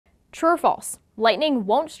True or false? Lightning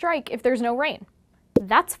won't strike if there's no rain.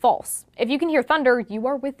 That's false. If you can hear thunder, you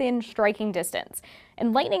are within striking distance.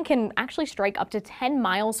 And lightning can actually strike up to 10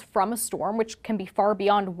 miles from a storm, which can be far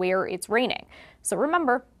beyond where it's raining. So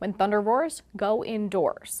remember, when thunder roars, go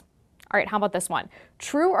indoors. All right, how about this one?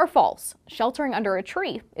 True or false? Sheltering under a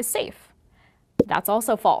tree is safe. That's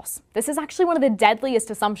also false. This is actually one of the deadliest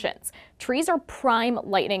assumptions. Trees are prime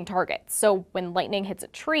lightning targets, so when lightning hits a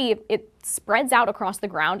tree, it spreads out across the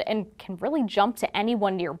ground and can really jump to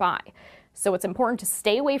anyone nearby. So it's important to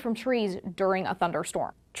stay away from trees during a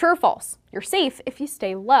thunderstorm. True or false? You're safe if you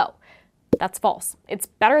stay low. That's false. It's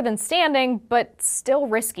better than standing, but still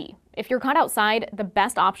risky. If you're caught outside, the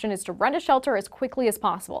best option is to run to shelter as quickly as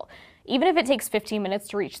possible. Even if it takes 15 minutes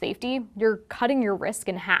to reach safety, you're cutting your risk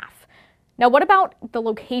in half. Now, what about the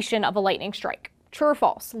location of a lightning strike? True or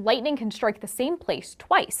false? Lightning can strike the same place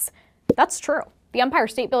twice. That's true. The Empire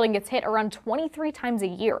State Building gets hit around 23 times a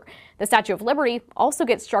year. The Statue of Liberty also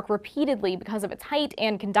gets struck repeatedly because of its height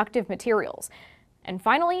and conductive materials. And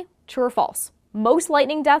finally, true or false? Most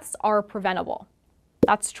lightning deaths are preventable.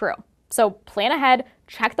 That's true. So plan ahead,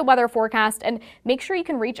 check the weather forecast, and make sure you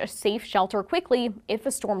can reach a safe shelter quickly if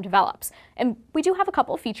a storm develops. And we do have a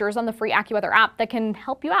couple of features on the free AccuWeather app that can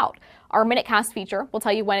help you out. Our MinuteCast feature will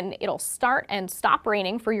tell you when it'll start and stop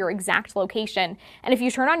raining for your exact location. And if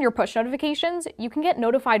you turn on your push notifications, you can get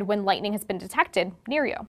notified when lightning has been detected near you.